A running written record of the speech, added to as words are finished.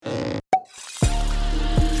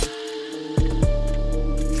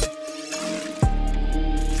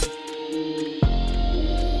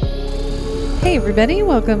everybody.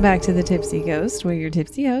 Welcome back to the Tipsy Ghost. We're your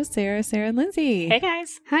tipsy hosts, Sarah, and Lindsay. Hey,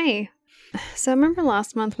 guys. Hi. So remember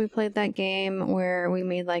last month we played that game where we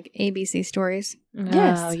made like ABC stories?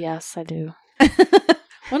 Yes. Oh, yes, I do.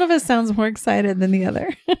 One of us sounds more excited than the other.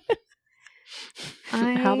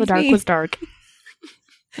 How the dark was dark.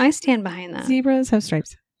 I stand behind that. Zebras have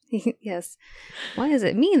stripes. Yes. Why is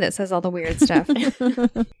it me that says all the weird stuff?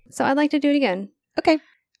 So I'd like to do it again. Okay.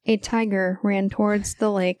 A tiger ran towards the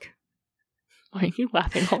lake. Why are you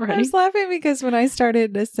laughing I already? was laughing because when I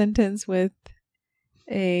started a sentence with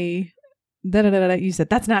a da-da-da-da, you said,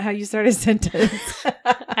 that's not how you start a sentence.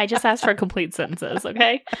 I just asked for complete sentences,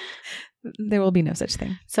 okay? There will be no such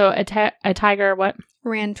thing. So a tiger, what?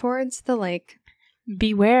 Ran towards the lake.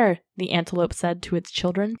 Beware, the antelope said to its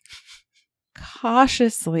children.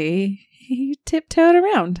 Cautiously, he tiptoed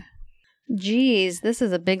around. Geez, this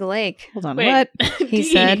is a big lake. Hold on, Wait. what? He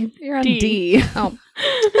said. You're on D. Oh,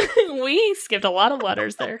 We skipped a lot of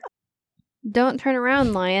letters there. don't turn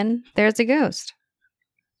around, lion. There's a ghost.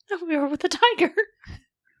 We were with the tiger.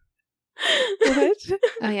 What?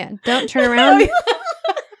 Oh, yeah. Don't turn around.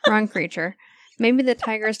 Wrong creature. Maybe the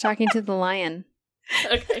tiger is talking to the lion.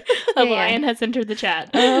 Okay. Yeah, A yeah. lion has entered the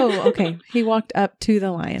chat. Oh, okay. He walked up to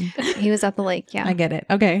the lion. He was at the lake, yeah. I get it.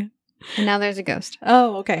 Okay. And now there's a ghost.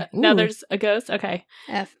 Oh, okay. Now Ooh. there's a ghost? Okay.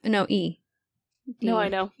 E. D, No, I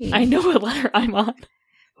know. E. I know what letter I'm on.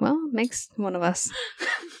 Well, makes one of us.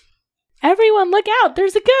 Everyone, look out!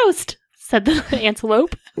 There's a ghost! Said the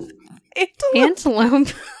antelope. Antelope.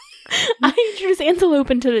 I introduced antelope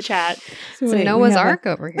into the chat. So Wait, Noah's we have Ark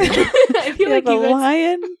over here. I We feel have like you a guys...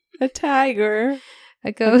 lion, a tiger,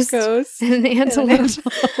 A ghost, a ghost, and an antelope. and an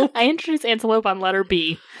antelope. I introduced antelope on letter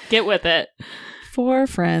B. Get with it. 4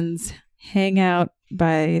 friends hang out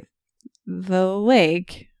by the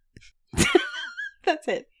lake. That's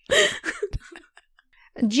it.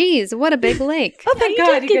 Geez, what a big lake. Oh, thank you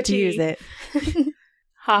God did you get get to G. use it.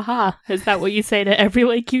 Ha ha. Is that what you say to every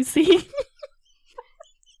lake you see?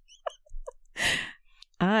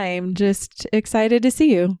 I'm just excited to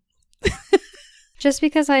see you. Just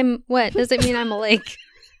because I'm wet doesn't mean I'm a lake.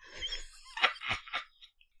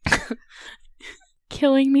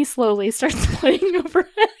 Killing me slowly starts playing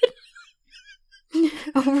overhead.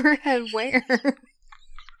 Overhead where?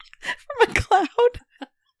 From a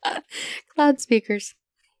cloud. Cloud speakers.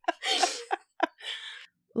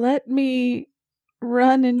 Let me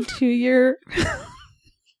run into your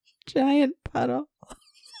giant puddle.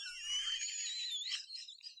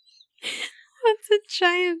 What's a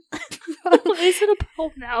giant Is it a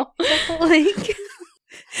poem now? lake?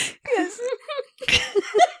 Yes.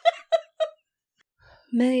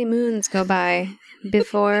 Many moons go by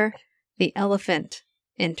before the elephant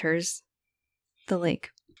enters the lake.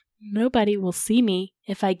 Nobody will see me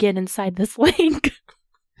if I get inside this lake.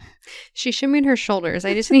 She shimmied her shoulders.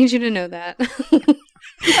 I just need you to know that. That's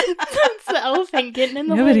the elephant getting in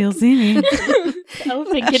the Nobody will lake. see me. The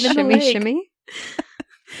elephant getting in the Shimmy, lake. shimmy.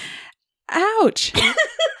 Ouch.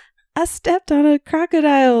 I stepped on a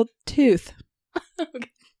crocodile tooth.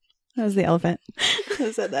 Okay. That was the elephant.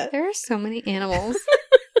 Who said that? There are so many animals.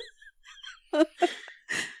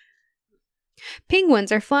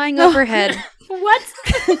 Penguins are flying overhead. What?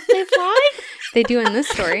 They fly? They do in this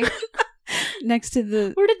story. Next to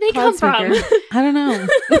the Where did they cloud come speaker. from? I don't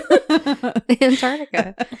know.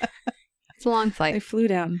 Antarctica. It's a long They flight. flew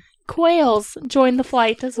down. Quails join the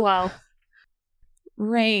flight as well.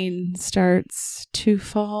 Rain starts to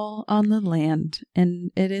fall on the land,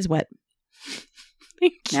 and it is wet.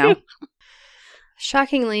 Thank Now. you.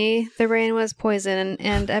 Shockingly, the rain was poison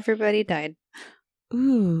and everybody died.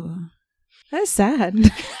 Ooh, that's sad.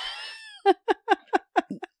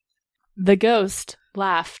 The ghost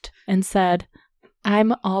laughed and said,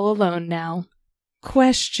 I'm all alone now.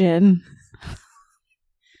 Question.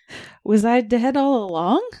 Was I dead all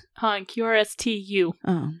along? QRSTU.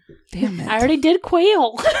 Oh, damn it. I already did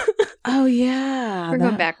quail. Oh, yeah. We're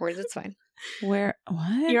going backwards. It's fine. Where?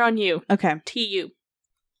 What? You're on you. Okay. TU.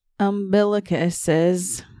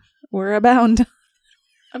 Umbilicuses were abound.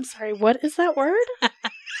 I'm sorry, what is that word?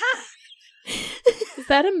 Is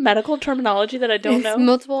that a medical terminology that I don't It's know?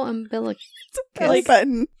 multiple umbilic. Like,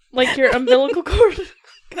 button. Like your umbilical cord?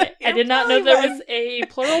 I did not know there was a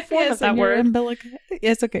plural form of that word.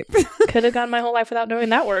 Yes, okay. Could have gone my whole life without knowing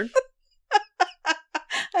that word.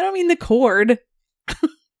 I don't mean the cord.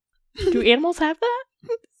 Do animals have that?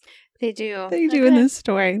 They do. They do in this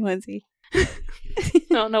story, Lindsay. I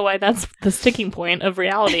don't know why that's the sticking point of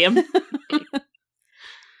reality.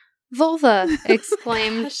 Vulva!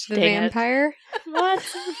 Exclaimed Gosh, the dang it. vampire.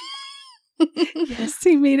 What? Yes,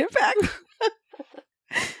 he made it back.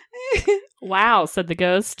 Wow, said the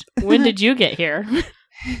ghost. When did you get here?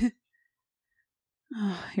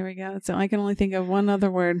 Oh, here we go. So I can only think of one other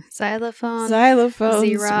word. Xylophone. Xylophones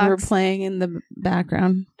Xerox. were playing in the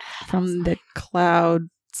background from the cloud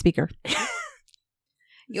speaker.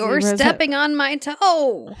 You're Zebras stepping on my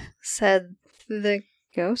toe, said the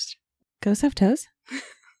ghost. Ghosts have toes?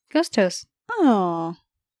 Ghost toes. Oh,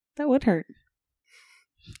 that would hurt.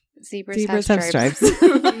 Zebras have stripes.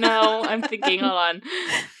 No, I'm thinking, hold on.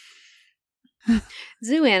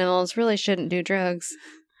 Zoo animals really shouldn't do drugs.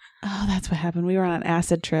 Oh, that's what happened. We were on an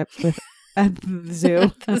acid trip at the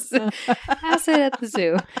zoo. Acid at the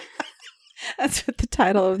zoo. That's what the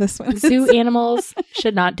title of this one is. Zoo animals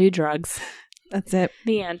should not do drugs. That's it.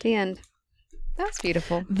 The end. The end. That's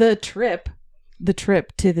beautiful. The trip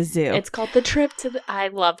to the zoo. It's called The Trip to the... I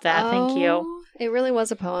love that. Thank you. Oh, it really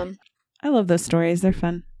was a poem. I love those stories. They're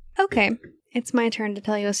fun. Okay, it's my turn to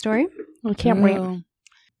tell you a story. I can't wait. Oh.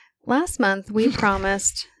 Last month, we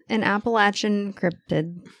promised an Appalachian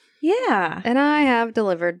cryptid, Yeah. and I have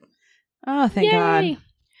delivered. Oh, thank God.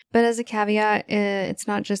 But as a caveat, it's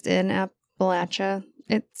not just in Appalachia.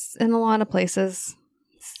 It's in a lot of places.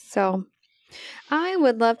 So, I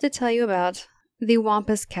would love to tell you about the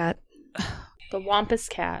Wampus cat. The Wampus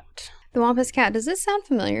cat. The Wampus cat. Does this sound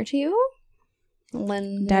familiar to you,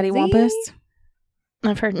 Lindsay? Daddy Wampus?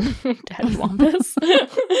 I've heard Daddy Wampus.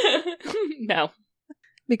 No.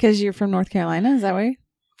 Because you're from North Carolina? Is that why?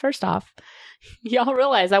 First off, y'all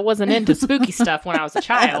realize I wasn't into spooky stuff when I was a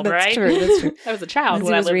child, That's right? true. That's true. I was a child Lindsay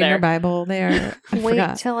when I was lived reading there. her Bible there. I Wait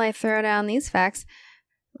forgot. till I throw down these facts.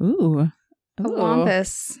 Ooh. A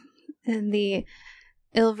Wampus in the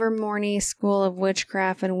Ilvermorny School of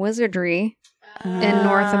Witchcraft and Wizardry in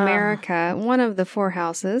North America, one of the 4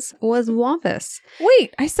 houses, was Wampus.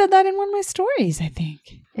 Wait, I said that in one of my stories, I think.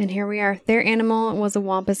 And here we are. Their animal was a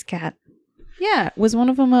Wampus cat. Yeah. Was one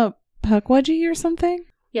of them a puckwudgie or something?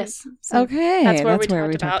 Yes. Okay. That's where we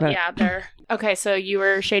we talked about. Yeah, they're... Okay, so you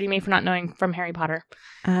were shading me for not knowing from Harry Potter.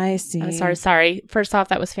 I see. Sorry. First off,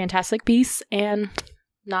 that was Fantastic Beasts, and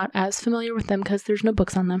not as familiar with them because there's no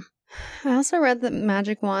books on them. I also read that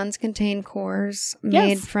magic wands contain cores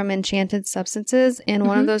made from enchanted substances, and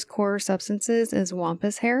one of those core substances is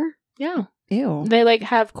Wampus hair. Yeah. Ew. They like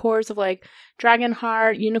have cores of like dragon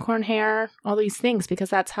heart, unicorn hair, all these things because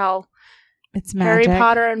that's how It's magic. Harry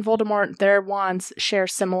Potter and Voldemort, their wands share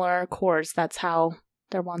similar cores. That's how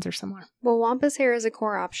their wands are similar. Well, Wampus hair is a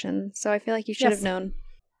core option, so I feel like you should have known.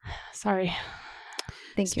 Sorry.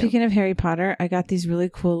 Thank you. Speaking of Harry Potter, I got these really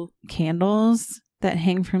cool candles that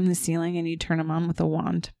hang from the ceiling and you turn them on with a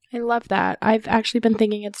wand. I love that. I've actually been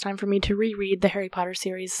thinking it's time for me to reread the Harry Potter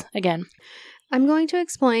series again. I'm going to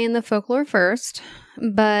explain the folklore first,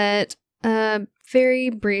 but a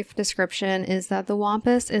very brief description is that the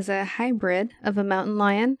Wampus is a hybrid of a mountain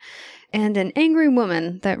lion and an angry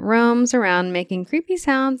woman that roams around making creepy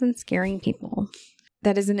sounds and scaring people.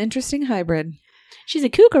 That is an interesting hybrid. She's a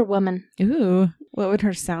cougar woman. Ooh. What would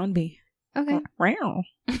her sound be? Okay. Wow.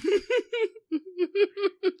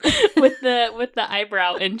 with the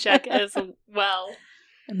eyebrow in check as well.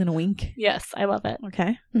 And then a wink. Yes, I love it.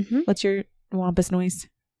 Okay. Mm-hmm. What's your Wampus noise?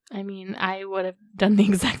 I mean, I would have done the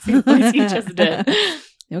exact same thing you just did.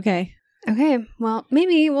 Okay. Okay, well,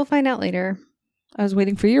 maybe we'll find out later. I was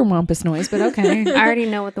waiting for your Wampus noise, but okay. I already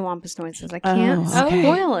know what the Wampus noise is. I can't Oh, okay.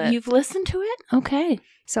 spoil it. You've listened to it? Okay.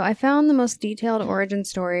 So I found the most detailed origin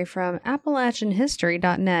story from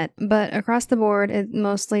AppalachianHistory.net, but across the board, it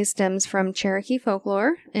mostly stems from Cherokee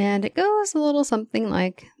folklore, and it goes a little something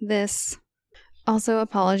like this. Also,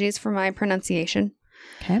 apologies for my pronunciation.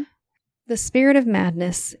 Okay. The spirit of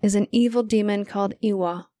madness is an evil demon called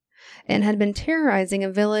Iwa, and had been terrorizing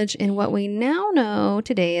a village in what we now know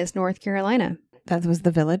today as North Carolina. That was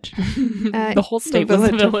the village. The whole state was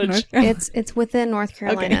a village. It's within North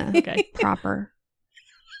Carolina Okay. proper.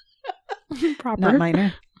 Proper. Not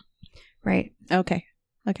minor. Right. Okay.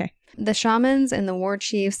 Okay. The shamans and the war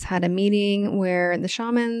chiefs had a meeting where the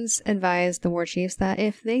shamans advised the war chiefs that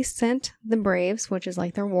if they sent the braves, which is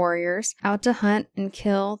like their warriors, out to hunt and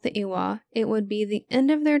kill the Iwa, it would be the end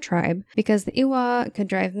of their tribe because the Iwa could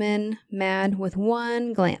drive men mad with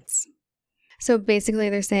one glance. So basically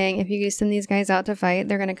they're saying if you send these guys out to fight,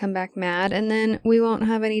 they're going to come back mad and then we won't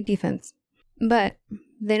have any defense. But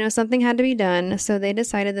they know something had to be done, so they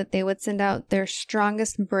decided that they would send out their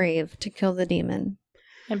strongest brave to kill the demon.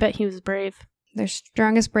 I bet he was brave. Their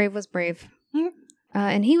strongest brave was Brave.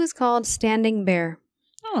 And he was called Standing Bear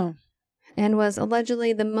Oh. and was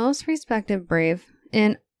allegedly the most respected brave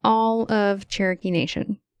in all of Cherokee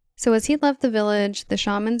Nation. So as he left the village, the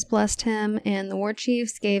shamans blessed him and the war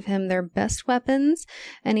chiefs gave him their best weapons,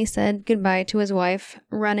 and he said goodbye to his wife,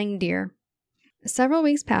 Running Deer. Several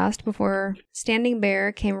weeks passed before Standing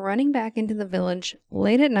Bear came running back into the village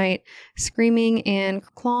late at night, screaming and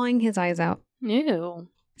clawing his eyes out. Ew.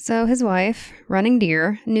 So his wife, Running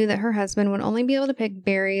Deer, knew that her husband would only be able to pick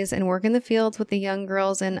berries and work in the fields with the young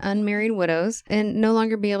girls and unmarried widows, and no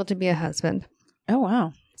longer be able to be a husband. Oh,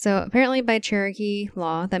 wow. So apparently by Cherokee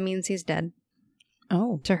law, that means he's dead.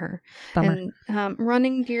 Oh, to her. bummer. And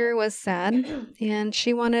Running Deer was sad, and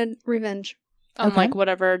she wanted revenge. Unlike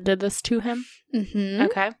whatever did this to him? Mm-hmm.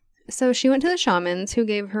 Okay. So she went to the shamans, who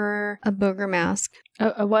gave her a booger mask.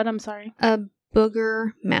 A what? I'm sorry. A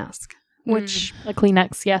booger mask, which... A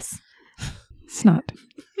Kleenex, yes. Snot.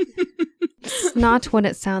 It's not what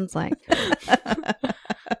it sounds like.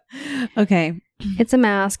 Okay. It's a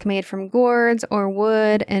mask made from gourds or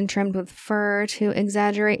wood and trimmed with fur to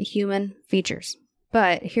exaggerate human features.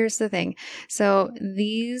 But here's the thing. So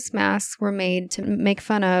these masks were made to make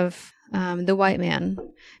fun of the white man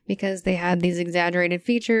because they had these exaggerated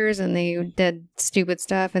features and they did stupid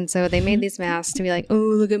stuff. And so they made these masks to be like, oh,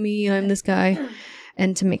 look at me, I'm this guy,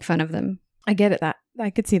 and to make fun of them. I get it. That I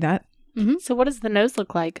could see that. Mm-hmm. So what does the nose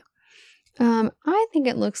look like? I think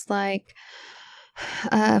it looks like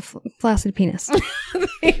a flaccid penis.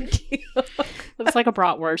 Thank you. Looks like a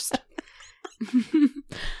bratwurst.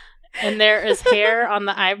 And there is hair on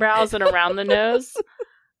the eyebrows and around the nose.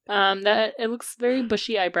 That it looks very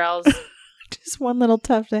bushy eyebrows. Just one little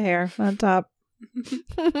tuft of hair on top.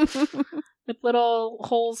 With little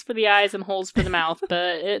holes for the eyes and holes for the mouth.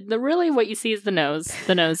 But really what you see is the nose.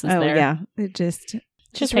 The nose is there. Yeah. It just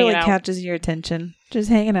Just really hanging out. catches your attention. Just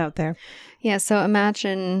hanging out there. Yeah, so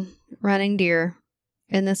imagine Running Deer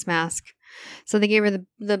in this mask. So they gave her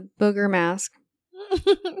the booger mask.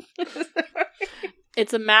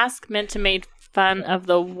 It's a mask meant to make fun of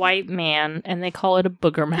the white man, and they call it a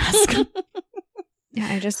booger mask. Yeah,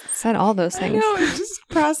 I just said all those I things. know. Just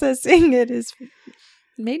processing it has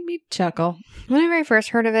made me chuckle. Whenever I first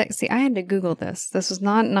heard of it, see, I had to Google this. This was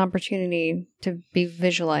not an opportunity to be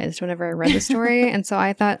visualized whenever I read the story. And so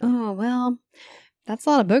I thought, oh, well, that's a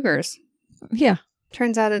lot of boogers. Yeah.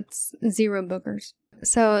 Turns out it's 0 boogers.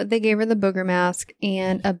 So they gave her the booger mask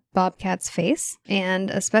and a bobcat's face and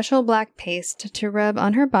a special black paste to rub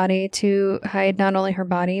on her body to hide not only her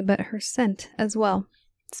body, but her scent as well.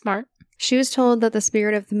 Smart. She was told that the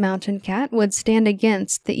spirit of the mountain cat would stand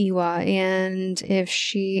against the Iwa, and if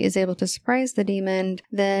she is able to surprise the demon,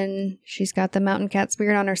 then she's got the mountain cat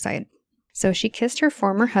spirit on her side. So she kissed her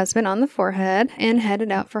former husband on the forehead and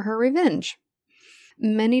headed out for her revenge.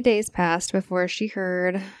 Many days passed before she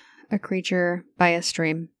heard a creature by a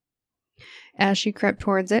stream. As she crept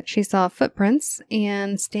towards it, she saw footprints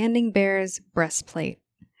and Standing Bear's breastplate.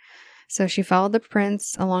 So she followed the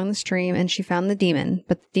prints along the stream and she found the demon,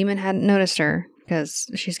 but the demon hadn't noticed her because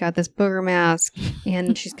she's got this booger mask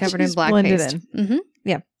and she's covered in black paste. Mm-hmm.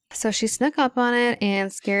 Yeah. So she snuck up on it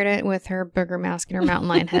and scared it with her booger mask and her mountain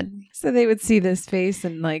lion head. So they would see this face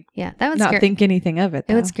and Yeah, that would not think anything of it.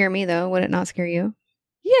 It would scare me though. Would it not scare you?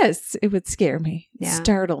 Yes, it would scare me. Yeah.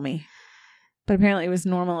 Startle me. But apparently it was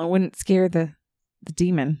normal. It wouldn't scare the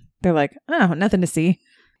demon. They're like, oh, nothing to see.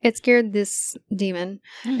 It scared this demon,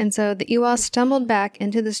 and so the Iwa stumbled back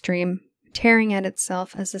into the stream, tearing at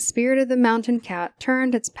itself as the spirit of the mountain cat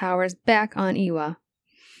turned its powers back on Iwa.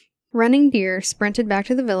 Running Deer sprinted back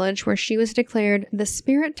to the village where she was declared the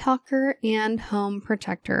spirit talker and home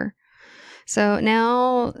protector. So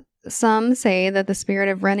now some say that the spirit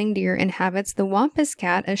of Running Deer inhabits the Wampus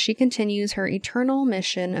cat as she continues her eternal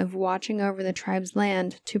mission of watching over the tribe's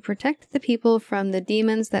land to protect the people from the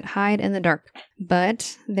demons that hide in the dark.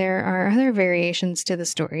 But there are other variations to the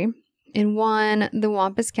story. In one, the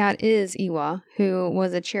Wampus cat is Iwa, who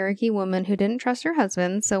was a Cherokee woman who didn't trust her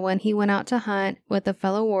husband, so when he went out to hunt with a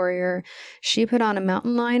fellow warrior, she put on a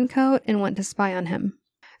mountain lion coat and went to spy on him.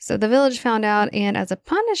 So the village found out, and as a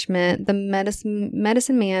punishment, the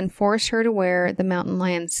medicine man forced her to wear the mountain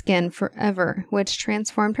lion skin forever, which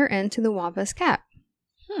transformed her into the Wampus cat.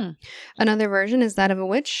 Another version is that of a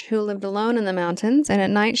witch who lived alone in the mountains, and at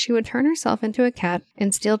night she would turn herself into a cat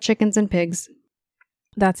and steal chickens and pigs.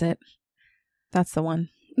 That's it. That's the one.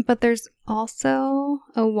 But there's also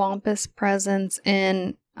a Wampus presence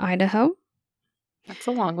in Idaho. That's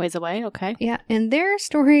a long ways away. Okay. Yeah, and their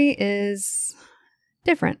story is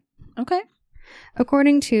different. Okay.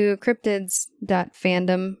 According to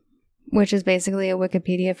cryptids.fandom, which is basically a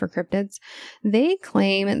Wikipedia for cryptids, they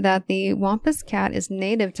claim that the Wampus cat is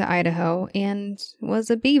native to Idaho and was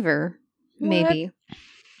a beaver, maybe.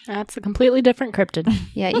 That's a completely different cryptid.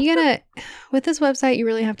 Yeah, you gotta, with this website, you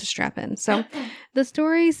really have to strap in. So the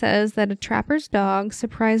story says that a trapper's dog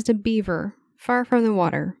surprised a beaver far from the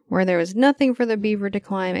water, where there was nothing for the beaver to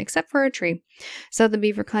climb except for a tree. So the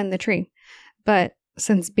beaver climbed the tree. But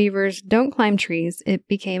since beavers don't climb trees, it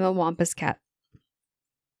became a wampus cat.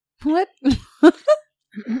 What?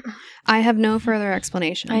 I have no further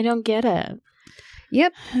explanation. I don't get it.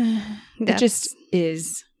 Yep. It just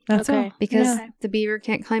is. That's Okay. all. Because Yeah. the beaver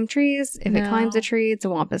can't climb trees. If it No. climbs a tree, it's a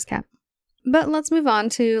wampus cat. But let's move on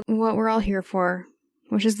to what we're all here for,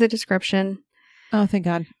 which is the description. Oh, thank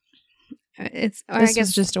God. It's, or This I guess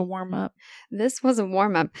was just a warm up. this was a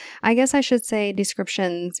warm up. I guess I should say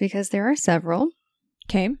descriptions because there are several.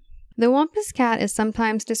 Okay. The wampus cat is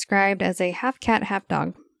sometimes described as a half cat, half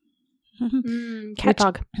dog. Cat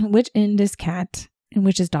dog. Which end is cat and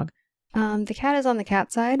which is dog? The cat is on the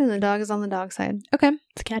cat side and the dog is on the dog side. Okay.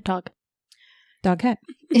 It's a cat dog. Dog cat.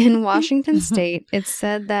 In Washington state, it's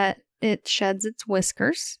said that it sheds its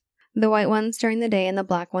whiskers, the white ones during the day and the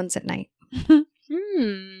black ones at night.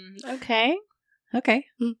 Okay. Okay.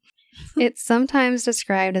 It's sometimes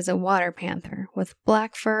described as a water panther with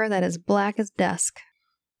black fur that is black as dusk.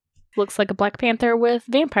 Looks like a black panther with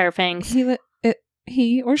vampire fangs.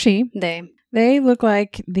 He or she, they look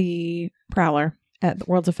like the prowler at the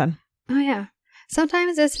Worlds of Fun. Oh, yeah.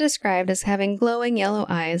 Sometimes it's described as having glowing yellow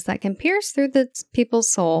eyes that can pierce through the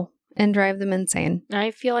people's soul and drive them insane.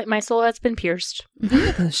 I feel like my soul has been pierced.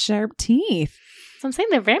 The sharp teeth. So I'm saying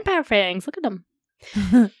they're vampire fangs. Look at them.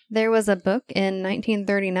 There was a book in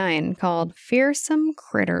 1939 called Fearsome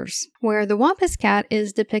Critters, where the wampus cat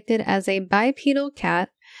is depicted as a bipedal cat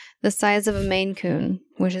the size of a Maine Coon,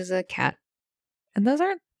 which is a cat. And those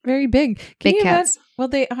aren't very big. Can Big you cats. Well,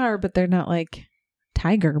 they are, but they're not like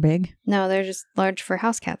tiger big. No, they're just large for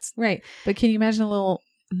house cats. Right. But can you imagine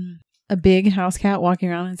a big house cat walking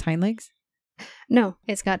around on its hind legs? No,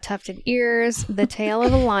 it's got tufted ears, the tail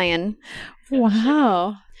of a lion,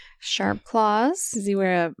 Wow. sharp claws. Does he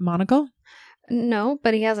wear a monocle? No,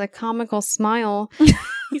 but he has a comical smile.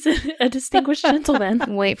 He's a distinguished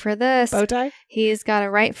gentleman. Wait for this. Bow tie? He's got a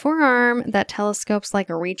right forearm that telescopes like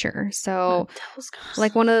a reacher. So,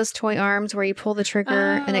 like one of those toy arms where you pull the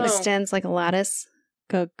trigger and it Oh. extends like a lattice.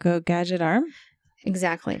 Go gadget arm?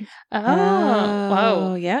 Exactly. Oh, Oh,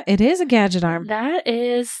 whoa. yeah. It is a gadget arm. That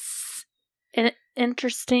is an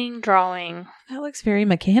interesting drawing. That looks very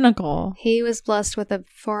mechanical. He was blessed with a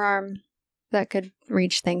forearm that could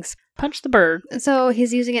reach things. Punch the bird. So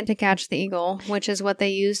he's using it to catch the eagle, which is what they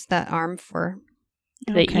used that arm for.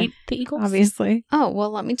 They Okay. eat the eagles? Obviously. Oh, well,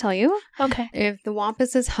 let me tell you. Okay. If the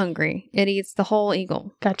wampus is hungry, it eats the whole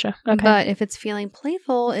eagle. Gotcha. Okay. But if it's feeling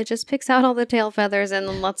playful, it just picks out all the tail feathers and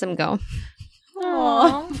then lets him go.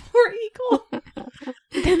 Aw. Poor eagle.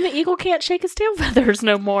 Then the eagle can't shake his tail feathers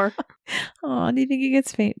no more. Oh, do you think he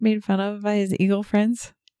gets made fun of by his eagle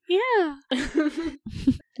friends? Yeah.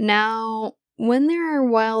 Now, when there are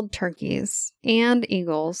wild turkeys and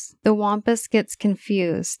eagles, the wampus gets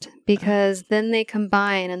confused because then they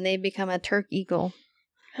combine and they become a turk eagle.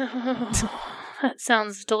 That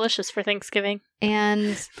sounds delicious for Thanksgiving.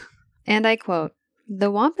 And I quote, "The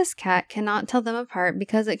wampus cat cannot tell them apart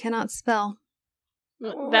because it cannot spell."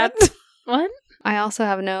 That's what? I also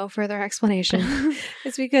have no further explanation.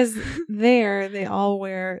 It's because they all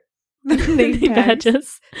wear the name Name tags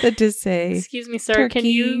badges. that just say, Excuse me, sir. turkey Can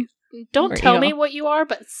you don't or tell me eagle. what you are,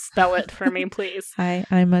 but spell it for me, please. "Hi,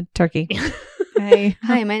 I'm a turkey." Hi.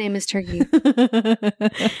 Hi, my name is Turkey.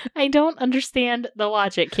 I don't understand the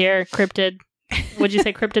logic here. Cryptid. Would you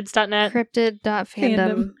say cryptids.net?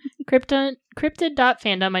 Cryptid.fandom.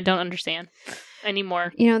 Cryptid.fandom. I don't understand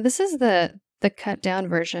anymore. You know, this is the cut down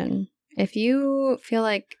version. If you feel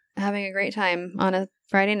like having a great time on a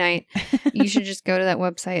Friday night, you should just go to that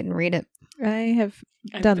website and read it. I have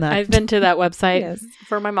done that. I've been to that website Yes.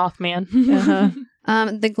 for my Mothman.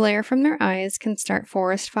 Uh-huh. The glare from their eyes can start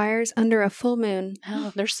forest fires under a full moon.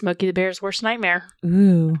 Oh, they're Smokey the Bear's worst nightmare.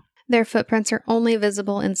 Ooh. Their footprints are only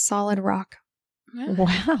visible in solid rock.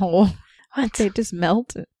 Wow. What? They just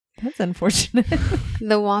melt. That's unfortunate.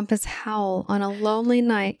 The wampus howl on a lonely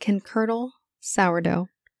night can curdle sourdough.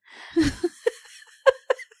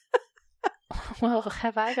 Well,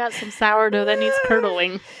 have I got some sourdough that needs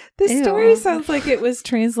curdling? This Ew. story sounds like it was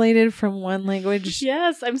translated from one language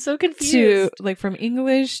Yes, I'm so confused. to, like, from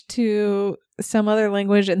English to some other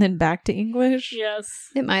language and then back to English. Yes.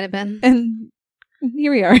 It might have been. And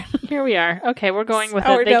here we are. Here we are. Okay, we're going with it.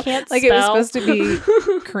 Sourdough. They can't Like, spell. it was supposed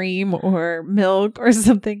to be cream or milk or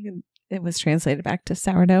something. And it was translated back to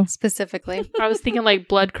sourdough. Specifically. I was thinking like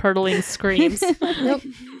blood curdling screams. Nope.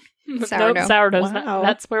 Sourdough. Nope, sourdough's Wow.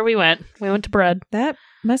 that's where we went. We went to bread. That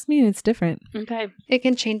must mean it's different. Okay. It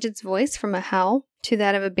can change its voice from a howl to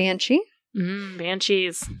that of a banshee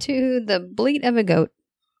Banshees. to the bleat of a goat.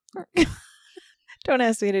 Don't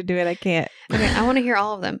ask me to do it. I can't. Okay, I want to hear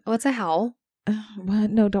all of them. What's a howl?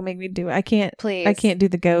 What? No, don't make me do it. I can't. Please. I can't do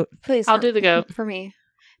the goat. Please. I'll do the goat. For me.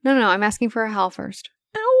 No, I'm asking for a howl first.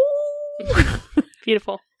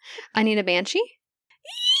 Beautiful. I need a banshee.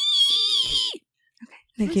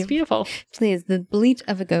 Thank It's you. beautiful. Please, the bleat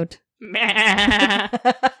of a goat. No,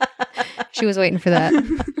 She was waiting for that.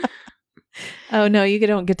 Oh no, you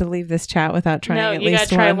don't get to leave this chat without trying at you least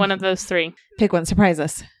gotta try one of those three. Pick one. Surprise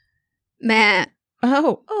us. Meh.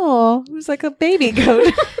 Oh, it was like a baby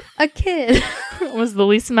goat. A kid. It was the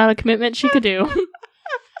least amount of commitment she could do.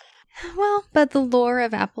 Well, but the lore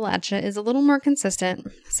of Appalachia is a little more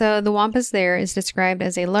consistent. So the wampus there is described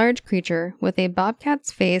as a large creature with a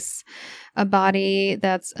bobcat's face, a body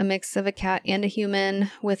that's a mix of a cat and a human,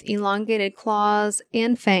 with elongated claws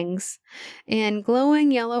and fangs, and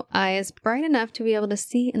glowing yellow eyes bright enough to be able to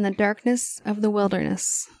see in the darkness of the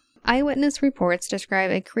wilderness. Eyewitness reports describe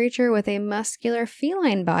a creature with a muscular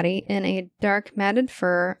feline body and a dark matted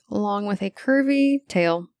fur, along with a curvy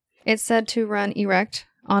tail. It's said to run erect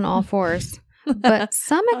on all fours, but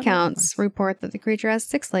some accounts report that the creature has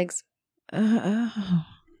 6 legs.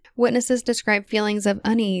 Witnesses describe feelings of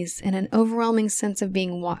unease and an overwhelming sense of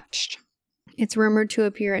being watched. It's rumored to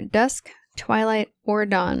appear at dusk, twilight, or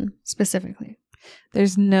dawn, specifically.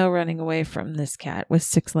 There's no running away from this cat with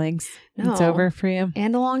 6 legs. No. It's over for you.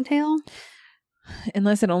 And a long tail?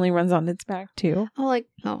 Unless it only runs on its back too. Oh. It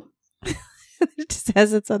just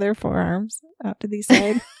has its other forearms out to the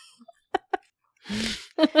side.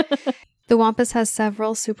 The wampus has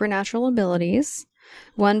several supernatural abilities,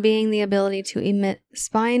 one being the ability to emit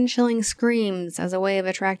spine-chilling screams as a way of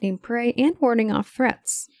attracting prey and warding off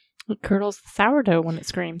threats. It curdles the sourdough when it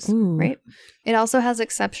screams. Ooh. Right? It also has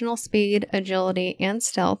exceptional speed, agility, and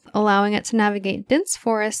stealth, allowing it to navigate dense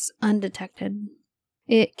forests undetected.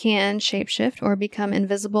 It can shapeshift or become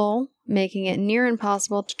invisible, making it near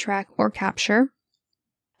impossible to track or capture.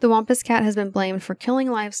 The wampus cat has been blamed for killing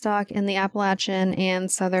livestock in the Appalachian and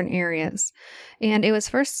southern areas, and it was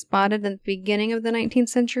first spotted at the beginning of the 19th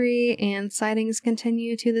century, and sightings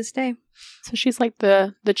continue to this day. So she's like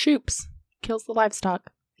the choops. Kills the livestock.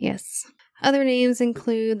 Yes. Other names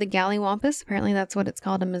include the gallywampus. Apparently that's what it's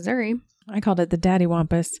called in Missouri. I called it the daddy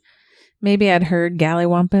wampus. Maybe I'd heard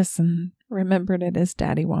gallywampus and remembered it as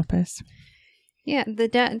daddy wampus. Yeah, the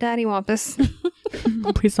daddy wampus.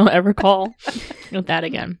 Please don't ever call with that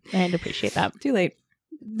again. I'd appreciate that. Too late.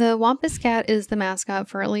 The wampus cat is the mascot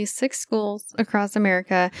for at least 6 schools across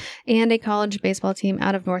America and a college baseball team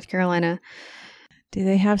out of North Carolina. Do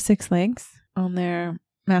they have 6 legs on their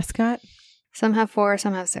mascot? Some have 4,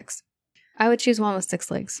 some have 6. I would choose one with 6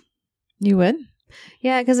 legs. You would?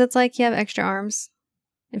 Yeah, because it's like you have extra arms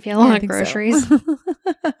if you have a lot of groceries. So.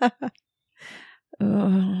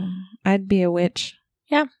 I'd be a witch.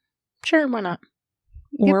 Yeah, sure, why not?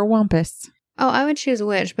 Or a wampus. Oh, I would choose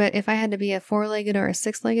witch, but if I had to be a 4-legged or a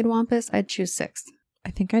 6-legged wampus, I'd choose 6.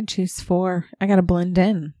 I think I'd choose 4. I gotta blend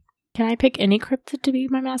in. Can I pick any cryptid to be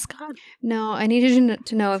my mascot? No, I need you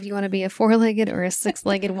to know if you want to be a 4-legged or a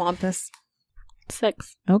 6-legged wampus.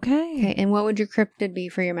 6. Okay. Okay, and what would your cryptid be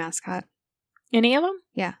for your mascot? Any of them?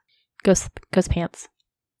 Yeah. Ghost pants.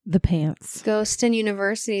 The pants. Ghost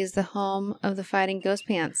University is the home of the Fighting Ghost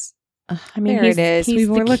Pants. I mean, there it is. We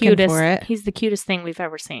were looking for it. He's the cutest thing we've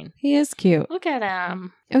ever seen. He is cute. Look at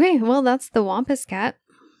him. Okay, well, that's the wampus cat.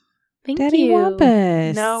 Thank Daddy you.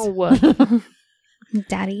 wampus. No.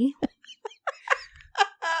 Daddy.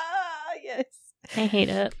 Yes. I hate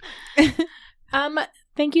it.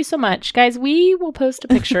 Thank you so much. Guys, we will post a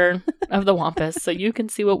picture of the wampus so you can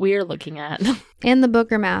see what we are looking at. And the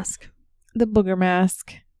booger mask. The booger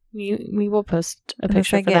mask. We will post a Unless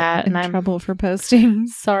picture I for get that. in And I'm trouble for posting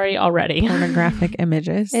sorry already. pornographic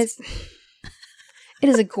images. It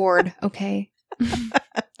is a gourd, okay?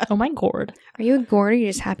 Oh, my gourd. Are you a gourd or are you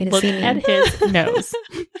just happy to Look see me? at his nose.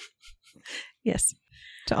 Yes.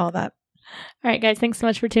 To all that. All right, guys, thanks so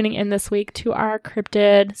much for tuning in this week to our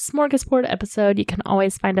cryptid smorgasbord episode. You can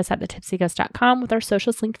always find us at thetipsyghost.com with our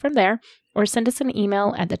socials linked from there, or send us an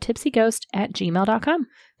email at thetipsyghost@gmail.com.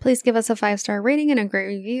 Please give us a 5-star rating and a great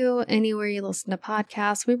review anywhere you listen to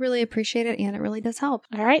podcasts. We really appreciate it, and it really does help.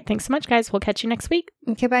 All right, thanks so much, guys. We'll catch you next week.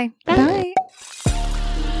 Okay, bye. Bye.